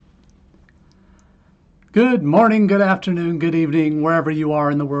Good morning, good afternoon, good evening, wherever you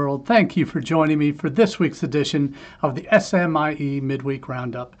are in the world. Thank you for joining me for this week's edition of the SMIE Midweek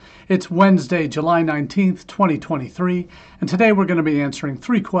Roundup. It's Wednesday, July 19th, 2023, and today we're going to be answering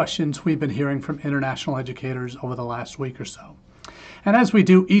 3 questions we've been hearing from international educators over the last week or so. And as we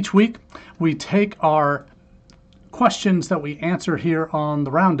do each week, we take our questions that we answer here on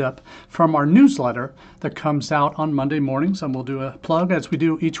the Roundup from our newsletter that comes out on Monday mornings, and we'll do a plug as we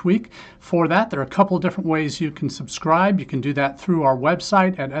do each week for that. There are a couple of different ways you can subscribe. You can do that through our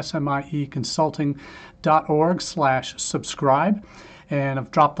website at smieconsulting.org/subscribe. And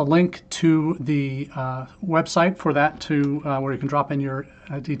I've dropped the link to the website for that where you can drop in your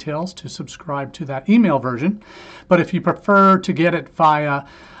details to subscribe to that email version. But if you prefer to get it via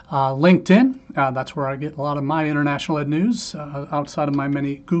LinkedIn, that's where I get a lot of my international ed news outside of my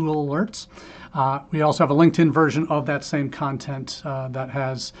many Google alerts. We also have a LinkedIn version of that same content that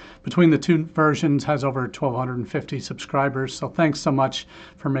has, between the two versions, has over 1,250 subscribers. So thanks so much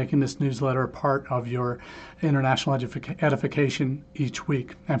for making this newsletter a part of your international edification each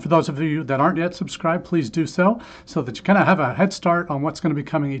week. And for those of you that aren't yet subscribed, please do so that you kind of have a head start on what's going to be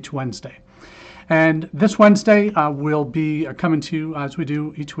coming each Wednesday. And this Wednesday, we'll be coming to you, as we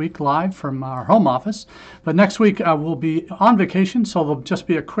do each week, live from our home office. But next week, we'll be on vacation, so there'll just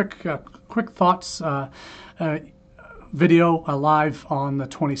be a quick thoughts video live on the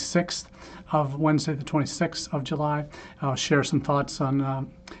 26th of Wednesday, the 26th of July. I'll share some thoughts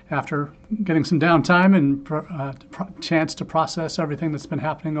on after getting some downtime and chance to process everything that's been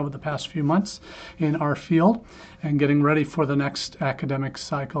happening over the past few months in our field and getting ready for the next academic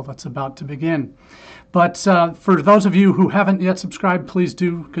cycle that's about to begin. But for those of you who haven't yet subscribed, please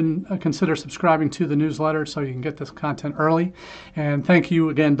do consider subscribing to the newsletter so you can get this content early. And thank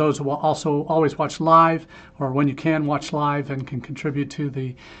you again, those who will also always watch live, or when you can watch live and can contribute to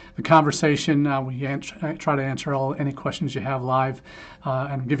the conversation. We try to answer any questions you have live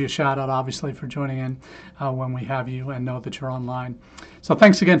and give you a shout out, obviously, for joining in when we have you and know that you're online. So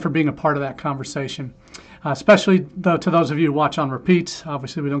thanks again for being a part of that conversation. Especially to those of you who watch on repeat.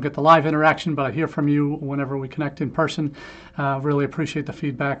 Obviously, we don't get the live interaction, but I hear from you whenever we connect in person. Really appreciate the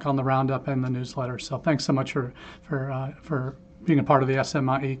feedback on the Roundup and the newsletter. So thanks so much for being a part of the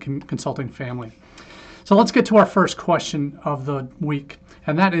SMIE consulting family. So let's get to our first question of the week,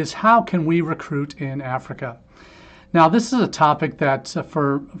 and that is, how can we recruit in Africa? Now, this is a topic that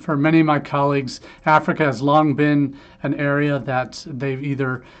for many of my colleagues, Africa has long been an area that they've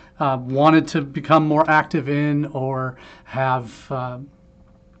either wanted to become more active in or have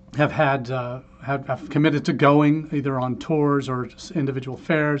committed to going either on tours or individual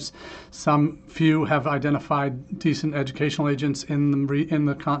fairs. Few have identified decent educational agents in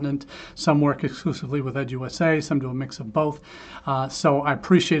the continent. Some work exclusively with EdUSA. Some do a mix of both. So I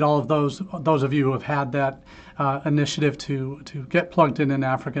appreciate all of those of you who have had that initiative to get plugged in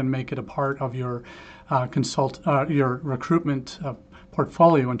Africa and make it a part of your your recruitment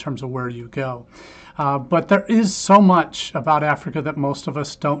portfolio in terms of where you go. But there is so much about Africa that most of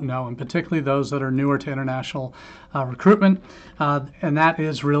us don't know, and particularly those that are newer to international recruitment. And that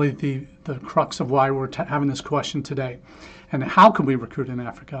is really the crux of why we're having this question today. And how can we recruit in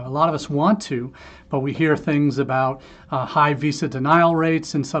Africa? A lot of us want to, but we hear things about high visa denial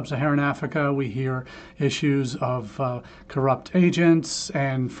rates in sub-Saharan Africa. We hear issues of corrupt agents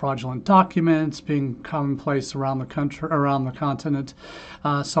and fraudulent documents being commonplace around the country, around the continent.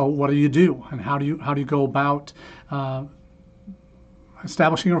 So what do you do, and how do you go about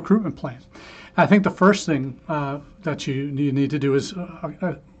establishing a recruitment plan? I think the first thing that you need to do is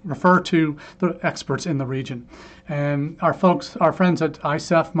refer to the experts in the region. And our friends at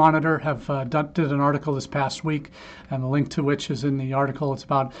ISEF Monitor have did an article this past week, and the link to which is in the article. It's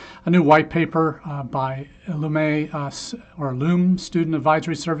about a new white paper by Loom Student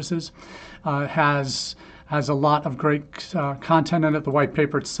Advisory Services. Has a lot of great content in it. The white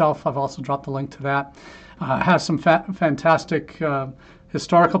paper itself, I've also dropped the link to that. Has some fantastic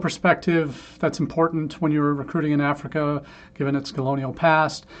historical perspective that's important when you're recruiting in Africa, given its colonial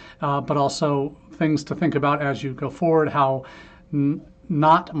past, but also things to think about as you go forward, how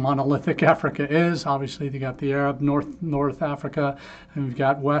not monolithic Africa is. Obviously, you got the Arab North Africa, and you've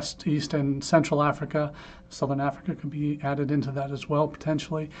got West, East, and Central Africa. Southern Africa could be added into that as well,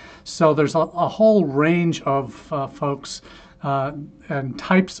 potentially. So there's a whole range of folks and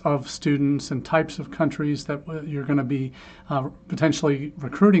types of students and types of countries that you're going to be potentially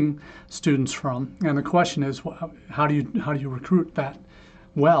recruiting students from. And the question is, how do you recruit that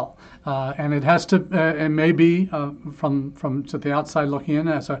well. And it has to, it may be from to the outside looking in,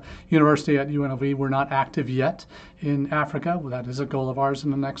 as a university at UNLV, we're not active yet in Africa. Well, that is a goal of ours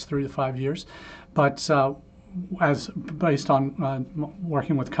in the next 3 to 5 years. But as based on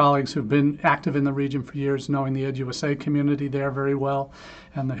working with colleagues who've been active in the region for years, knowing the EdUSA community there very well,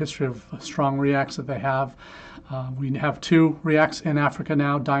 and the history of strong REACs that they have. We have 2 REACs in Africa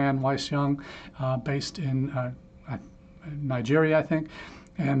now, Diane Weiss-Young, based in Nigeria, I think,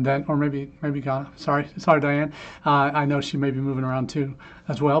 and then, or maybe Ghana. Sorry, Diane. I know she may be moving around too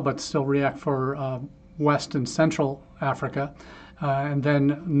as well, but still REAC for West and Central Africa. And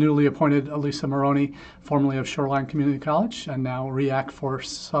then newly appointed Elisa Moroni, formerly of Shoreline Community College, and now REAC for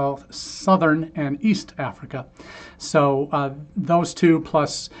Southern and East Africa. So those 2,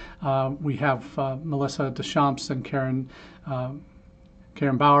 plus we have Melissa Deschamps and Karen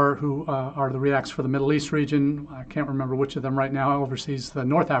Bauer, who are the REACs for the Middle East region. I can't remember which of them right now oversees the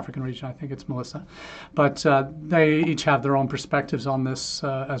North African region. I think it's Melissa. But they each have their own perspectives on this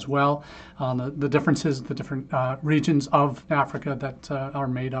as well, on the differences, the different regions of Africa that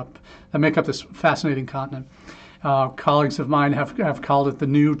that make up this fascinating continent. Colleagues of mine have called it the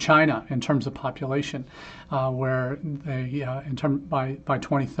new China in terms of population, where they, by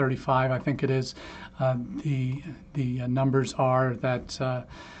 2035, I think it is, the numbers are that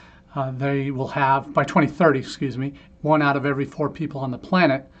they will have, by 2030, excuse me, 1 out of every 4 people on the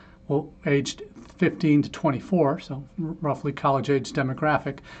planet will aged 15 to 24, so roughly college-age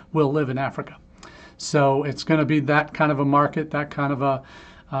demographic, will live in Africa. So it's going to be that kind of a market, that kind of a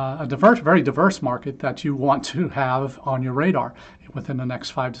very diverse market that you want to have on your radar within the next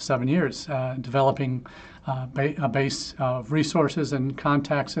 5 to 7 years, developing a base of resources and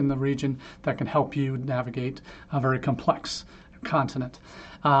contacts in the region that can help you navigate a very complex continent.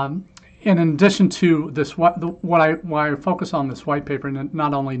 In addition to this, why I focus on this white paper, and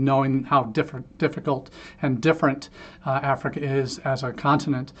not only knowing how difficult and different Africa is as a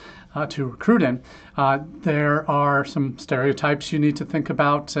continent to recruit in, there are some stereotypes you need to think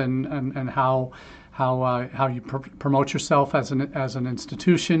about, and how you promote yourself as an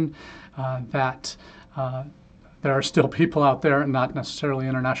institution. There are still people out there, and not necessarily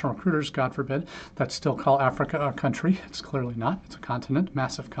international recruiters, God forbid, that still call Africa a country. It's clearly not. It's a continent,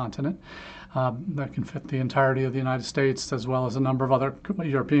 massive continent, that can fit the entirety of the United States as well as a number of other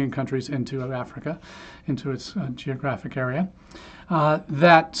European countries into Africa, into its geographic area.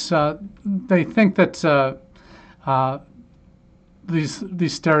 They think that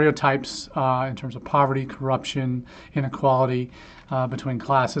these stereotypes in terms of poverty, corruption, inequality between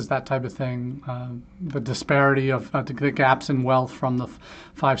classes, that type of thing, the disparity of the gaps in wealth from the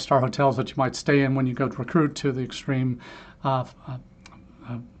 5-star hotels that you might stay in when you go to recruit to the extreme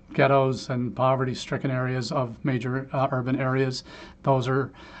ghettos and poverty-stricken areas of major urban areas. Those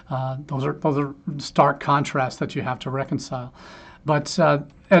are stark contrasts that you have to reconcile. But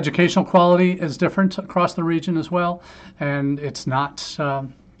educational quality is different across the region as well, and it's not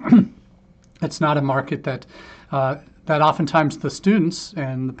it's not a market that oftentimes the students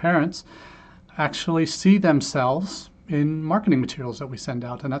and the parents actually see themselves in marketing materials that we send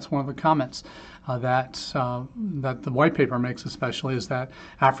out, and that's one of the comments that the white paper makes, especially, is that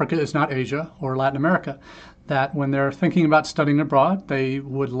Africa is not Asia or Latin America. That when they're thinking about studying abroad, they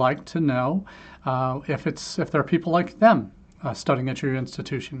would like to know if there are people like them studying at your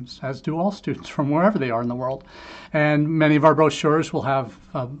institutions, as do all students from wherever they are in the world. And many of our brochures will have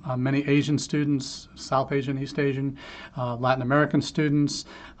many Asian students, South Asian, East Asian, Latin American students,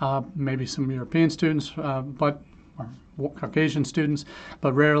 maybe some European students, or Caucasian students,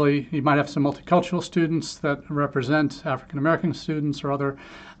 but rarely. You might have some multicultural students that represent African American students or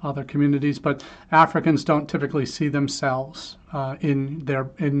other communities, but Africans don't typically see themselves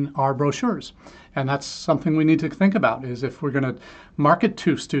in our brochures. And that's something we need to think about, is if we're going to market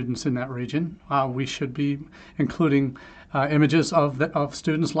to students in that region, we should be including images of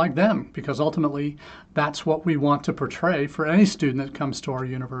students like them, because ultimately that's what we want to portray for any student that comes to our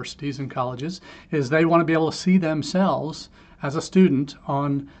universities and colleges, is they want to be able to see themselves as a student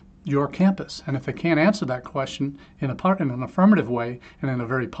on your campus. And if they can't answer that question in an affirmative way and in a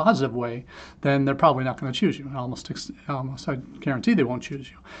very positive way, then they're probably not going to choose you. Almost I guarantee they won't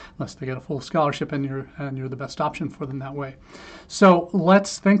choose you unless they get a full scholarship and you're the best option for them that way. So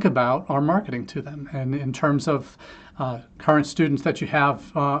let's think about our marketing to them, and in terms of Current students that you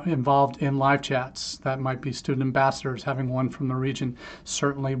have involved in live chats, that might be student ambassadors, having one from the region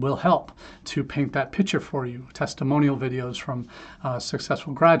certainly will help to paint that picture for you. Testimonial videos from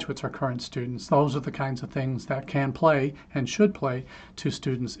successful graduates or current students. Those are the kinds of things that can play and should play to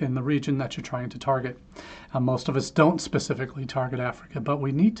students in the region that you're trying to target. Most of us don't specifically target Africa, but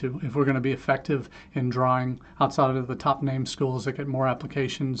we need to if we're going to be effective in drawing outside of the top name schools that get more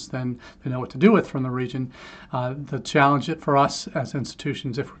applications than they know what to do with from the region. The challenge for us as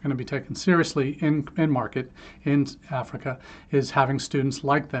institutions, if we're going to be taken seriously in market in Africa, is having students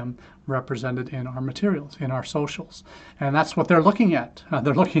like them represented in our materials, in our socials. And that's what they're looking at.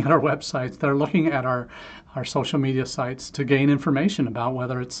 They're looking at our websites. They're looking at our social media sites to gain information about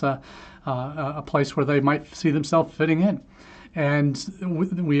whether it's a place where they might see themselves fitting in. And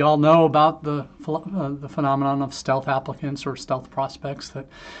we all know about the phenomenon of stealth applicants or stealth prospects, that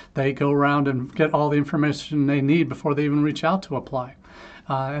they go around and get all the information they need before they even reach out to apply.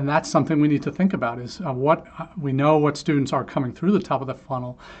 And that's something we need to think about, is what we know what students are coming through the top of the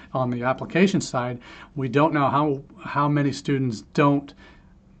funnel on the application side. We don't know how many students don't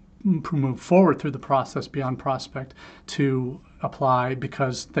move forward through the process beyond prospect to apply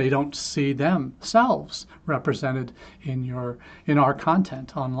because they don't see themselves represented in our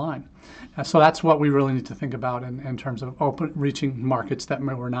content online. So that's what we really need to think about in terms of reaching markets that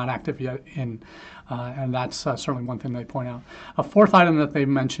we're not active yet in, and that's certainly one thing they point out. A fourth item that they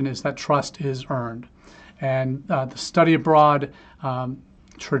mention is that trust is earned, and the study abroad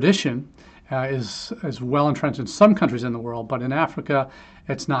tradition is well entrenched in some countries in the world, but in Africa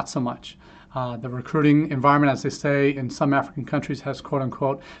it's not so much. The recruiting environment, as they say, in some African countries has, quote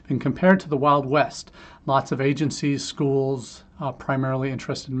unquote, been compared to the Wild West. Lots of agencies, schools, primarily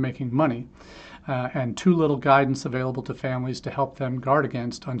interested in making money, and too little guidance available to families to help them guard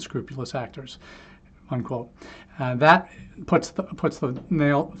against unscrupulous actors, unquote. That puts the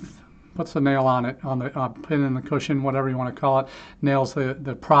nail on it, on the pin in the cushion, whatever you want to call it, nails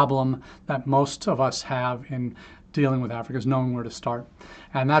the problem that most of us have in dealing with Africa, is knowing where to start.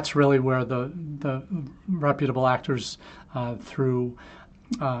 And that's really where the reputable actors through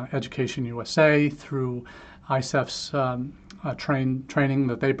Education USA, through ISEF's training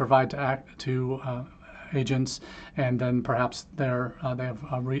that they provide to agents, and then perhaps they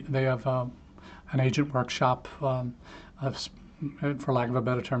have an agent workshop, for lack of a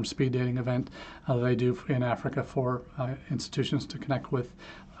better term, speed dating event they do in Africa for institutions to connect with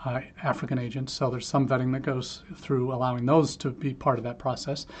African agents. So there's some vetting that goes through allowing those to be part of that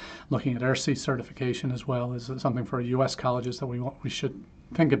process. Looking at AIRC certification as well is something for U.S. colleges that we should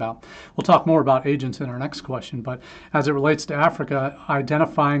think about. We'll talk more about agents in our next question, but as it relates to Africa,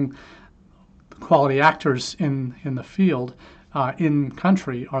 identifying quality actors in the field in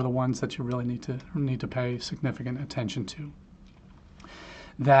country are the ones that you really need to pay significant attention to.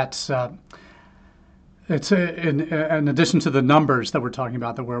 That's it's in addition to the numbers that we're talking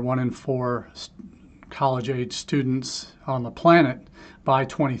about, that we're 1 in 4 college-age students on the planet by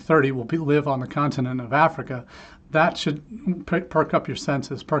 2030 will live on the continent of Africa. That should perk up your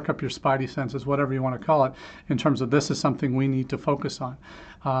senses, perk up your spidey senses, whatever you want to call it, in terms of this is something we need to focus on.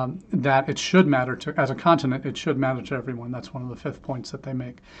 That it should matter to, as a continent, it should matter to everyone. That's one of the 5th points that they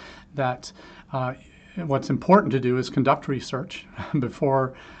make. That what's important to do is conduct research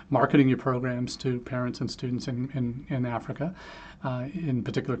before marketing your programs to parents and students in Africa, in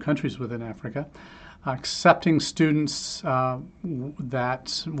particular countries within Africa. Accepting students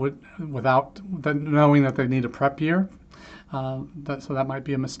without knowing that they need a prep year, so that might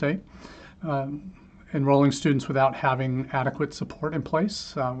be a mistake. Enrolling students without having adequate support in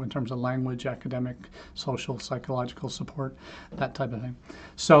place in terms of language, academic, social, psychological support, that type of thing.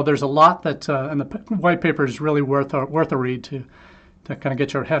 So there's a lot that, and the white paper is really worth a read to kind of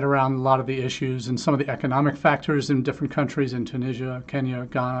get your head around a lot of the issues and some of the economic factors in different countries, in Tunisia, Kenya,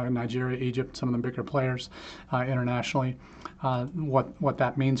 Ghana, Nigeria, Egypt, some of the bigger players internationally, what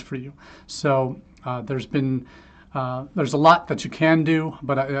that means for you. So there's a lot that you can do,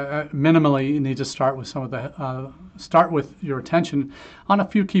 but minimally you need to start with start with your attention on a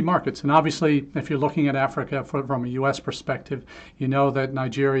few key markets. And obviously, if you're looking at Africa from a U.S. perspective, you know that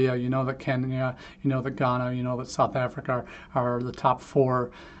Nigeria, you know that Kenya, you know that Ghana, you know that South Africa are the top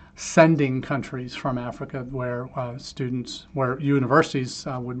 4 sending countries from Africa where universities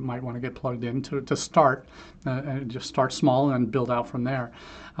might want to get plugged in to start, and just start small and build out from there.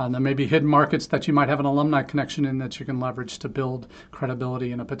 There may be hidden markets that you might have an alumni connection in that you can leverage to build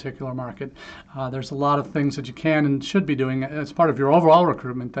credibility in a particular market. There's a lot of things that you can and should be doing as part of your overall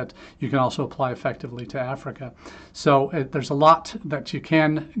recruitment that you can also apply effectively to Africa. So there's a lot that you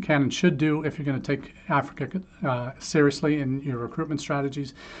can and should do if you're going to take Africa seriously in your recruitment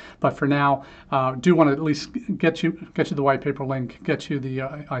strategies. But for now, do want to at least get you the white paper link, get you the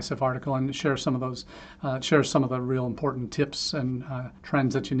ISEF article, and share some of those, share some of the real important tips and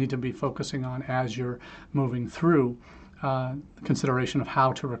trends that you need to be focusing on as you're moving through consideration of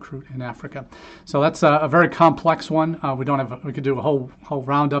how to recruit in Africa. So that's a very complex one. We could do a whole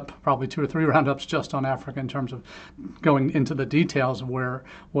roundup, probably 2 or 3 roundups just on Africa in terms of going into the details of what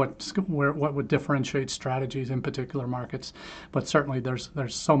would differentiate strategies in particular markets. But certainly there's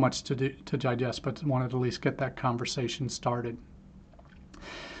so much to digest, but wanted to at least get that conversation started.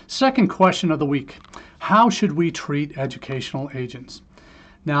 Second question of the week: how should we treat educational agents?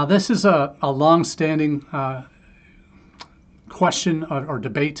 Now, this is a long-standing question or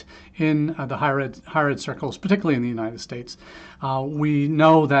debate in the higher ed circles, particularly in the United States. We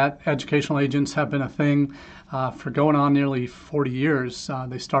know that educational agents have been a thing for going on nearly 40 years.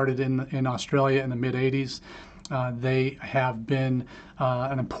 They started in Australia in the mid-'80s. They have been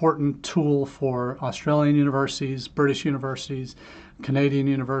an important tool for Australian universities, British universities, Canadian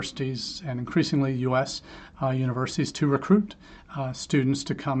universities, and increasingly U.S. Universities to recruit students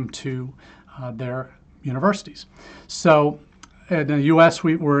to come to their universities. So in the U.S.,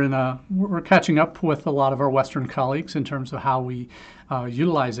 we're catching up with a lot of our Western colleagues in terms of how we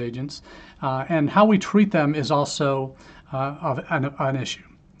utilize agents, and how we treat them is also an issue.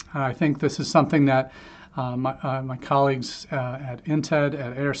 I think this is something that my colleagues at INTED,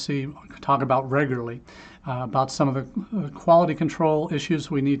 at ARC talk about regularly, about some of the quality control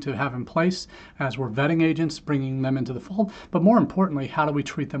issues we need to have in place as we're vetting agents, bringing them into the fold. But more importantly, how do we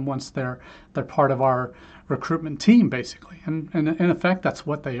treat them once they're part of our recruitment team, basically? And in effect, that's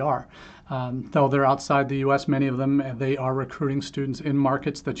what they are. Though they're outside the U.S., many of them, they are recruiting students in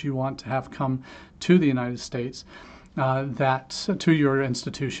markets that you want to have come to the United States, to your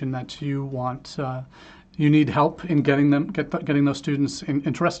institution that you want. You need help in getting those students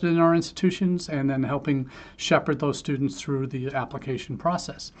interested in our institutions, and then helping shepherd those students through the application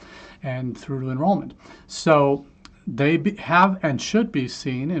process and through enrollment. So they have and should be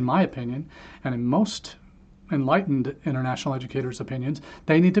seen, in my opinion, and in most enlightened international educators' opinions,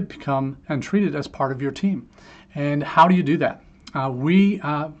 they need to become and treated as part of your team. And how do you do that? You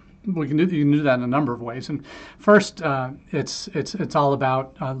can do that in a number of ways. And first, it's all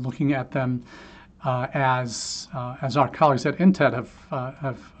about looking at them as our colleagues at INTED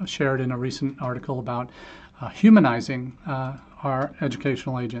have shared in a recent article about humanizing our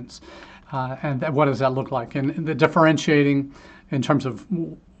educational agents, and what does that look like, and the differentiating in terms of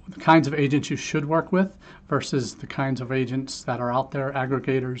the kinds of agents you should work with versus the kinds of agents that are out there,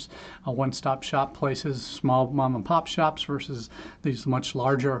 aggregators, one-stop shop places, small mom and pop shops versus these much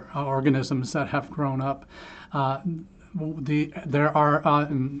larger organisms that have grown up. There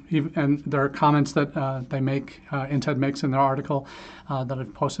are comments that INTED makes in their article that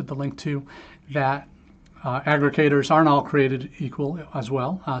I've posted the link to, that aggregators aren't all created equal as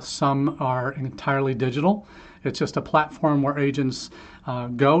well. Some are entirely digital. It's just a platform where agents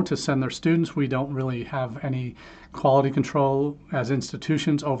go to send their students. We don't really have any quality control as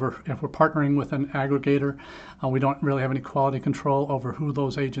institutions over if we're partnering with an aggregator. We don't really have any quality control over who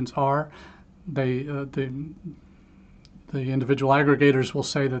those agents are. The individual aggregators will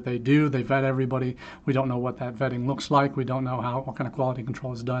say that they do. They vet everybody. We don't know what that vetting looks like. We don't know what kind of quality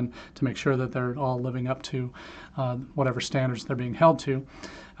control is done to make sure that they're all living up to whatever standards they're being held to.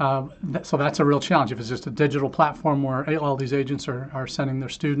 So that's a real challenge. If it's just a digital platform where all these agents are sending their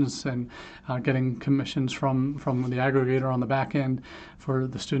students and getting commissions from the aggregator on the back end for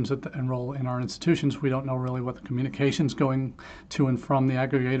the students that enroll in our institutions, we don't know really what the communication's going to and from the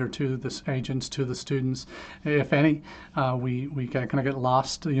aggregator to the agents to the students, if any. We kind of get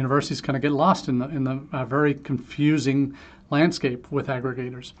lost. The universities kind of get lost in the very confusing landscape with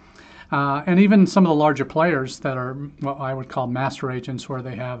aggregators. And even some of the larger players that are what I would call master agents, where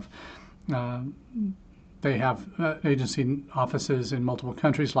they have agency offices in multiple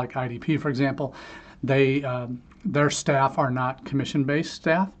countries, like IDP, for example. Their staff are not commission-based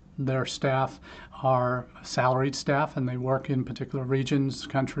staff. Their staff are salaried staff, and they work in particular regions,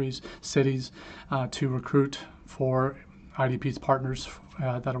 countries, cities to recruit for IDP's partners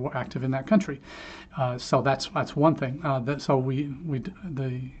that are active in that country. So that's one thing.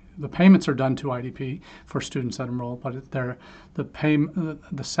 The payments are done to IDP for students that enroll, but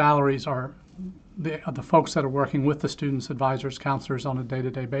the salaries are the folks that are working with the students, advisors, counselors on a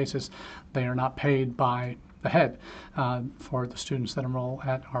day-to-day basis, they are not paid by the head for the students that enroll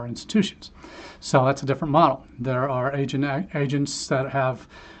at our institutions. So that's a different model. There are agents that have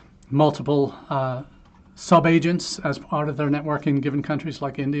multiple sub-agents as part of their network in given countries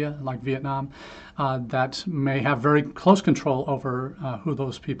like India, like Vietnam, that may have very close control over who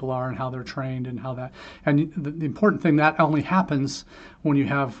those people are and how they're trained and how that. And the important thing, that only happens when you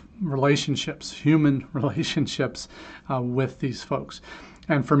have relationships, human relationships with these folks.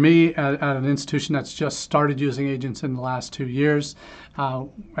 And for me, at an institution that's just started using agents in the last 2 years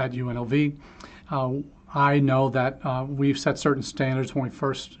at UNLV, I know that we've set certain standards when we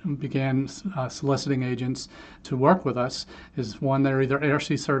first began soliciting agents to work with us. Is one, they're either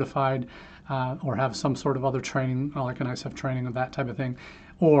ARC certified or have some sort of other training, like an ISF training or that type of thing,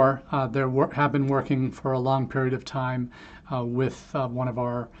 or they have been working for a long period of time with one of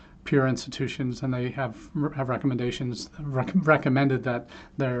our peer institutions, and they have recommendations recommended that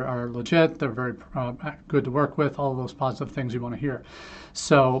they are legit, they're very good to work with, all of those positive things you want to hear.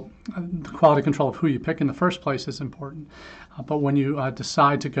 So the quality control of who you pick in the first place is important. But when you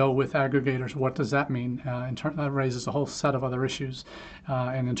decide to go with aggregators, what does that mean? That raises a whole set of other issues.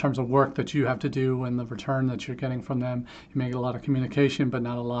 And in terms of work that you have to do and the return that you're getting from them, you may get a lot of communication, but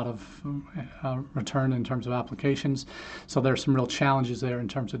not a lot of return in terms of applications. So there's some real challenges there in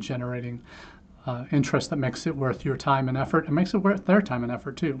terms of generating interest that makes it worth your time and effort, and makes it worth their time and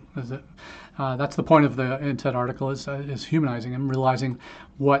effort too. That's the point of the INTED article, is humanizing them, realizing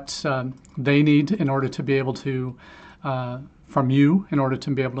what they need in order to be able to from you in order to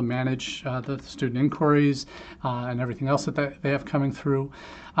be able to manage the student inquiries and everything else that they have coming through.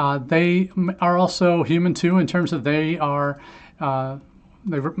 They are also human too, in terms of they are some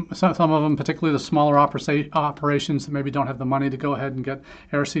of them, particularly the smaller operations that maybe don't have the money to go ahead and get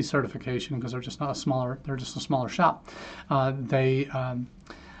ARC certification because they're just a smaller shop.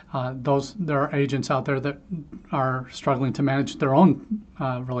 There are agents out there that are struggling to manage their own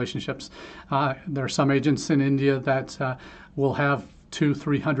relationships. There are some agents in India that will have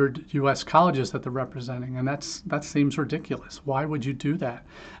 200-300 U.S. colleges that they're representing, and that seems ridiculous. Why would you do that?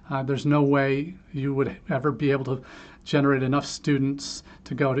 There's no way you would ever be able to generate enough students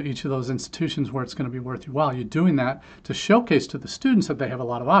to go to each of those institutions where it's going to be worth your while. You're doing that to showcase to the students that they have a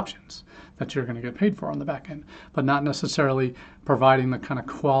lot of options that you're going to get paid for on the back end, but not necessarily providing the kind of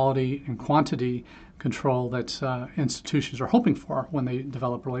quality and quantity control that institutions are hoping for when they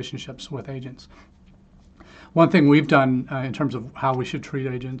develop relationships with agents. One thing we've done in terms of how we should treat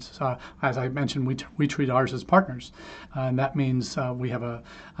agents, as I mentioned, we treat ours as partners. And that means we have a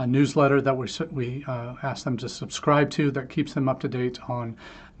newsletter that we ask them to subscribe to that keeps them up to date on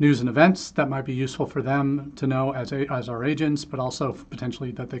news and events that might be useful for them to know as our agents, but also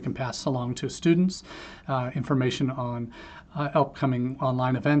potentially that they can pass along to students, information on upcoming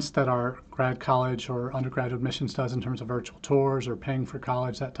online events that our grad college or undergraduate admissions does in terms of virtual tours or paying for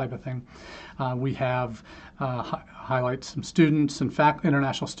college, that type of thing. We have highlight some students and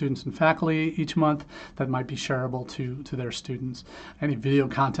international students and faculty each month that might be shareable to their students. Any video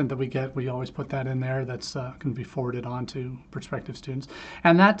content that we get, we always put that in there that's can be forwarded on to prospective students.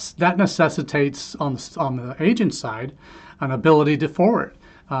 And that necessitates on the agent side an ability to forward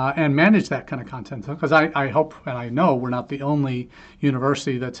and manage that kind of content. Because I hope and I know we're not the only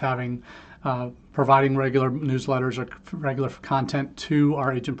university that's having providing regular newsletters or regular content to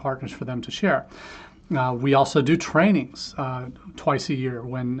our agent partners for them to share. We also do trainings twice a year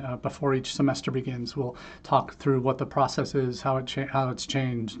when before each semester begins. We'll talk through what the process is, how it's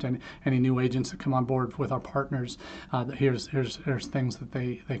changed, and any new agents that come on board with our partners. Here's things that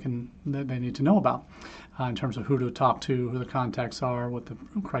they need to know about in terms of who to talk to, who the contacts are, what the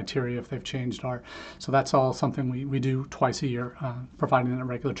criteria if they've changed are. So that's all something we do twice a year, providing a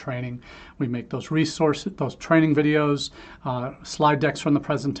regular training. We make those training videos, slide decks from the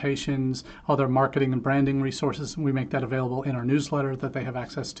presentations, other marketing and branding resources. We make that available in our newsletter that they have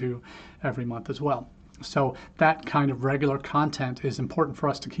access to every month as well. So that kind of regular content is important for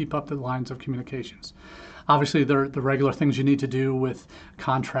us to keep up the lines of communications. Obviously, there are the regular things you need to do with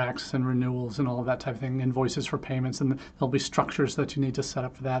contracts and renewals and all of that type of thing, invoices for payments, and there'll be structures that you need to set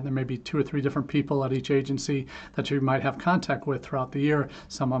up for that. There may be 2 or 3 different people at each agency that you might have contact with throughout the year,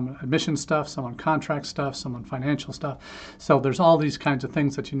 some on admission stuff, some on contract stuff, some on financial stuff. So there's all these kinds of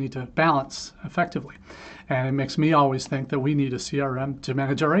things that you need to balance effectively. And it makes me always think that we need a CRM to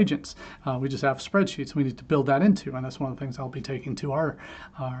manage our agents. We just have spreadsheets we need to build that into, and that's one of the things I'll be taking to our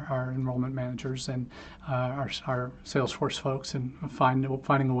enrollment managers and our Salesforce folks, and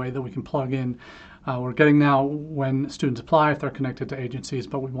finding a way that we can plug in. We're getting now when students apply if they're connected to agencies,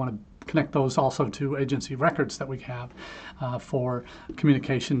 but we want to connect those also to agency records that we have for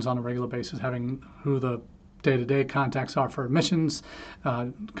communications on a regular basis, having who the day-to-day contacts are for admissions,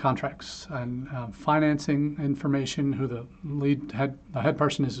 contracts and financing information, who the head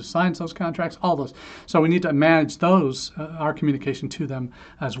person is who signs those contracts, all those. So we need to manage those, our communication to them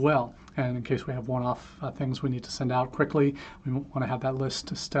as well. And in case we have one-off things we need to send out quickly, we want to have that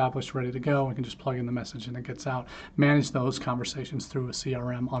list established, ready to go. We can just plug in the message and it gets out. Manage those conversations through a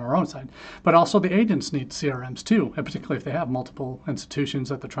CRM on our own side. But also the agents need CRMs too, and particularly if they have multiple institutions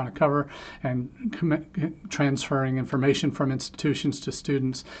that they're trying to cover, and transferring information from institutions to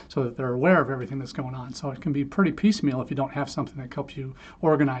students so that they're aware of everything that's going on. So it can be pretty piecemeal if you don't have something that helps you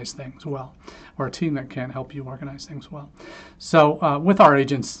organize things well, or a team that can't help you organize things well. So with our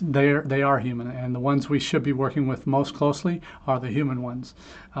agents, they are human, and the ones we should be working with most closely are the human ones.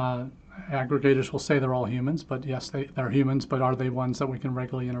 Aggregators will say they're all humans, but yes, they're humans, but are they ones that we can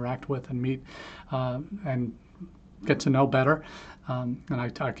regularly interact with and meet and get to know better? And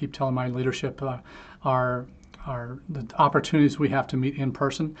I keep telling my leadership are the opportunities we have to meet in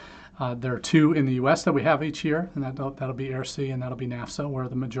person. There are 2 in the U.S. that we have each year, and that'll be AIRC and that'll be NAFSA, where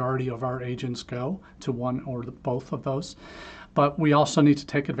the majority of our agents go to one or both of those. But we also need to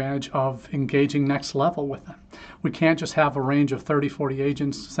take advantage of engaging next level with them. We can't just have a range of 30, 40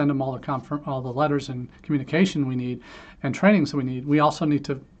 agents, send them all the letters and communication we need and trainings that we need. We also need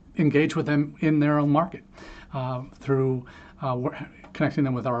to engage with them in their own market through connecting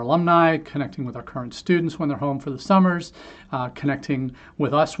them with our alumni, connecting with our current students when they're home for the summers, connecting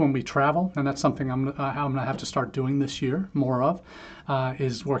with us when we travel. And that's something I'm going to have to start doing this year, more of,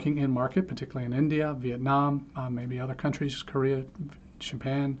 is working in market, particularly in India, Vietnam, maybe other countries, Korea,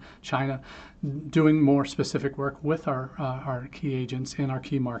 Japan, China, doing more specific work with our key agents in our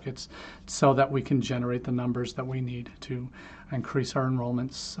key markets so that we can generate the numbers that we need to increase our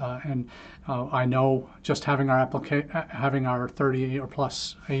enrollments. And I know just having having our 30 or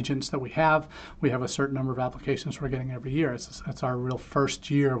plus agents that we have a certain number of applications we're getting every year. It's our real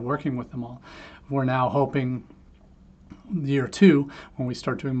first year working with them all. We're now hoping year 2, when we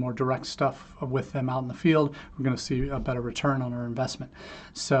start doing more direct stuff with them out in the field, we're going to see a better return on our investment.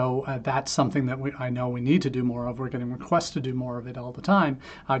 So that's something that I know we need to do more of. We're getting requests to do more of it all the time.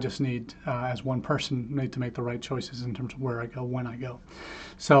 I just need, as one person, need to make the right choices in terms of where I go, when I go.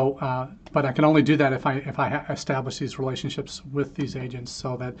 So, but I can only do that if I establish these relationships with these agents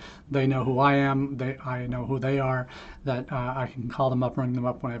so that they know who I am, I know who they are, that I can call them up, ring them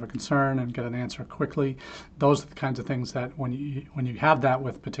up when I have a concern and get an answer quickly. Those are the kinds of things that when you have that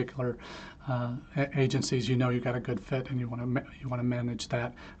with particular agencies, you know you got a good fit, and you want to manage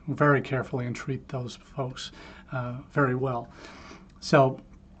that very carefully and treat those folks very well. So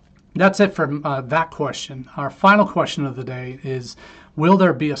that's it for that question. Our final question of the day is, will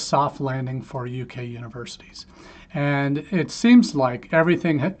there be a soft landing for UK universities? And it seems like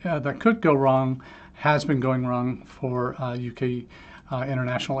everything that could go wrong has been going wrong for UK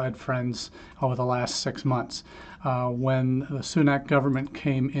international ed friends over the last 6 months. When the Sunak government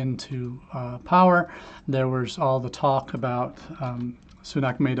came into power, there was all the talk about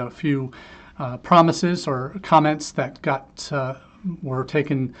Sunak made a few promises or comments that were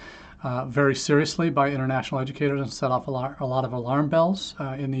taken very seriously by international educators and set off a lot of alarm bells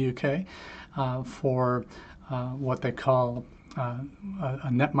in the UK for what they call a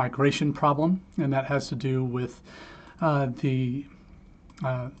net migration problem, and that has to do with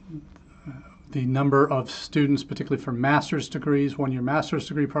the number of students, particularly for master's degrees, one-year master's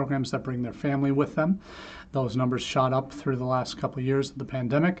degree programs that bring their family with them. Those numbers shot up through the last couple of years of the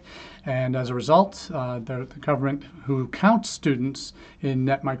pandemic, and as a result, the government, who counts students in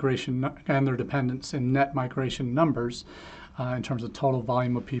net migration and their dependents in net migration numbers in terms of total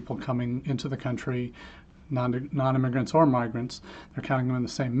volume of people coming into the country, non-immigrants or migrants, they're counting them in the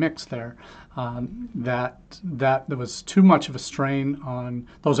same mix there, that there was too much of a strain on,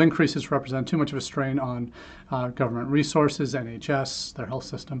 those increases represent too much of a strain on government resources, NHS, their health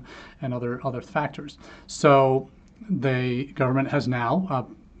system, and other factors. So the government has now,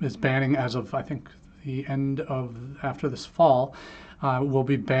 is banning, as of I think the end of, after this fall, will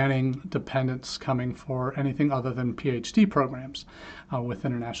be banning dependents coming for anything other than PhD programs with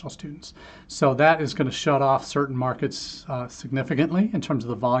international students. So that is going to shut off certain markets significantly in terms of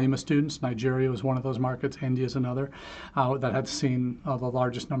the volume of students. Nigeria was one of those markets, India is another, that had seen the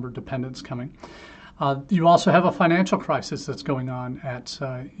largest number of dependents coming. You also have a financial crisis that's going on at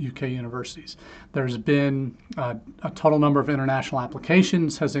UK universities. There's been a total number of international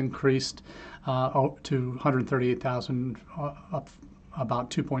applications has increased to 138,000, up about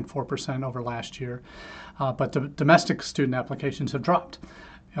 2.4% over last year. But the domestic student applications have dropped.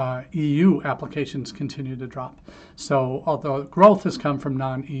 EU applications continue to drop. So although growth has come from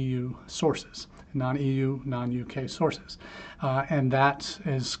non-EU sources, non-EU, non-UK sources, and that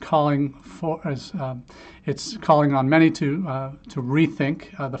is calling for, it's calling on many to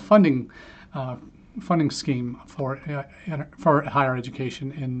rethink the funding scheme for higher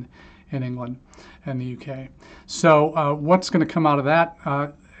education in England and the UK. So what's going to come out of that?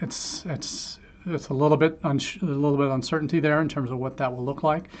 It's a little bit uncertainty there in terms of what that will look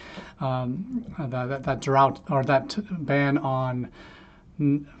like. That drought or that ban on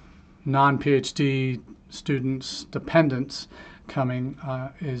non-PhD students' dependents coming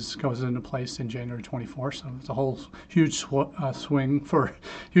goes into place in January 24. So it's a whole huge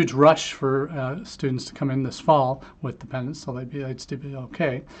huge rush for students to come in this fall with dependents, so they'd still be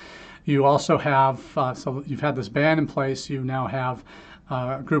okay. You also have so you've had this ban in place. You now have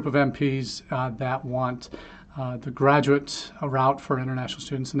a group of MPs that want the graduate route for international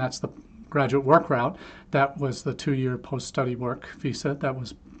students, and that's the graduate work route. That was the 2-year post-study work visa that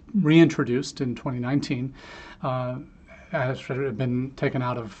was reintroduced in 2019. Has been taken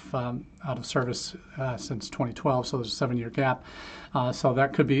out of service since 2012, so there's a 7-year gap. So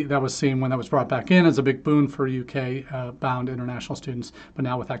that was seen when that was brought back in as a big boon for UK bound international students. But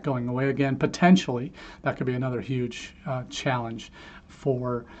now with that going away again, potentially that could be another huge challenge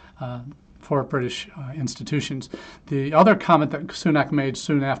for British institutions. The other comment that Sunak made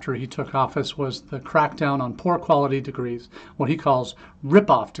soon after he took office was the crackdown on poor quality degrees, what he calls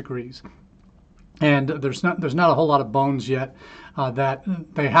rip-off degrees. And there's not a whole lot of bones yet that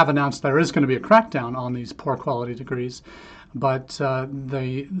they have announced there is going to be a crackdown on these poor quality degrees, but some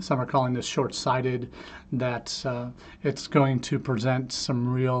are calling this short-sighted, that it's going to present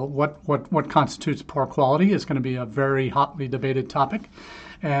some real what constitutes poor quality is going to be a very hotly debated topic.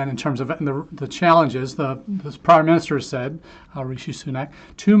 And in terms of the challenges, the Prime Minister said, Rishi Sunak,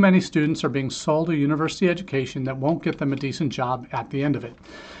 too many students are being sold a university education that won't get them a decent job at the end of it.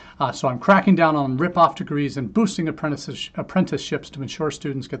 So I'm cracking down on rip-off degrees and boosting apprenticeships to ensure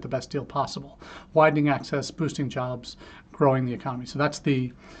students get the best deal possible, widening access, boosting jobs, growing the economy. So that's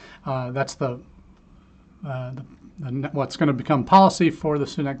what's going to become policy for the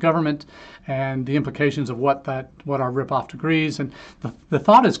Sunak government, and the implications of what are rip-off degrees. And the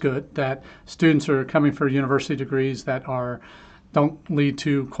thought is good, that students are coming for university degrees that don't lead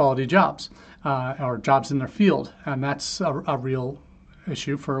to quality jobs or jobs in their field, and that's a real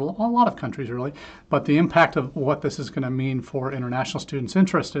issue for a lot of countries, really. But the impact of what this is going to mean for international students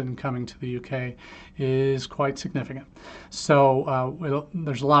interested in coming to the UK is quite significant. So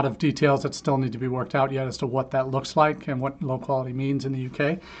there's a lot of details that still need to be worked out yet as to what that looks like and what low quality means in the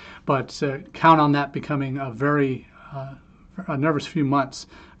UK. But count on that becoming a very nervous few months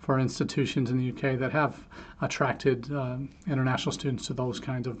for institutions in the UK that have attracted international students to those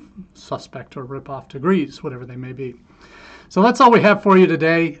kinds of suspect or rip-off degrees, whatever they may be. So that's all we have for you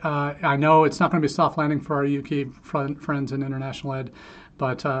today. I know it's not going to be a soft landing for our UK friends in international ed,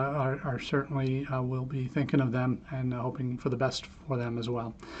 but certainly we'll be thinking of them and hoping for the best for them as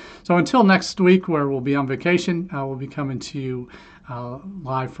well. So until next week, where we'll be on vacation, we'll be coming to you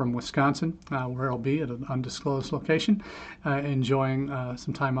live from Wisconsin, where I'll be at an undisclosed location, enjoying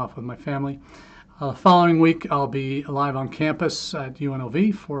some time off with my family. The following week, I'll be live on campus at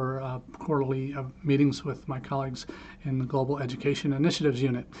UNLV for quarterly meetings with my colleagues in the Global Education Initiatives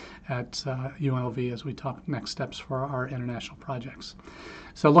Unit at UNLV as we talk next steps for our international projects.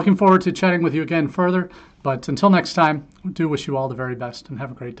 So looking forward to chatting with you again further, but until next time, I do wish you all the very best and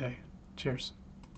have a great day. Cheers.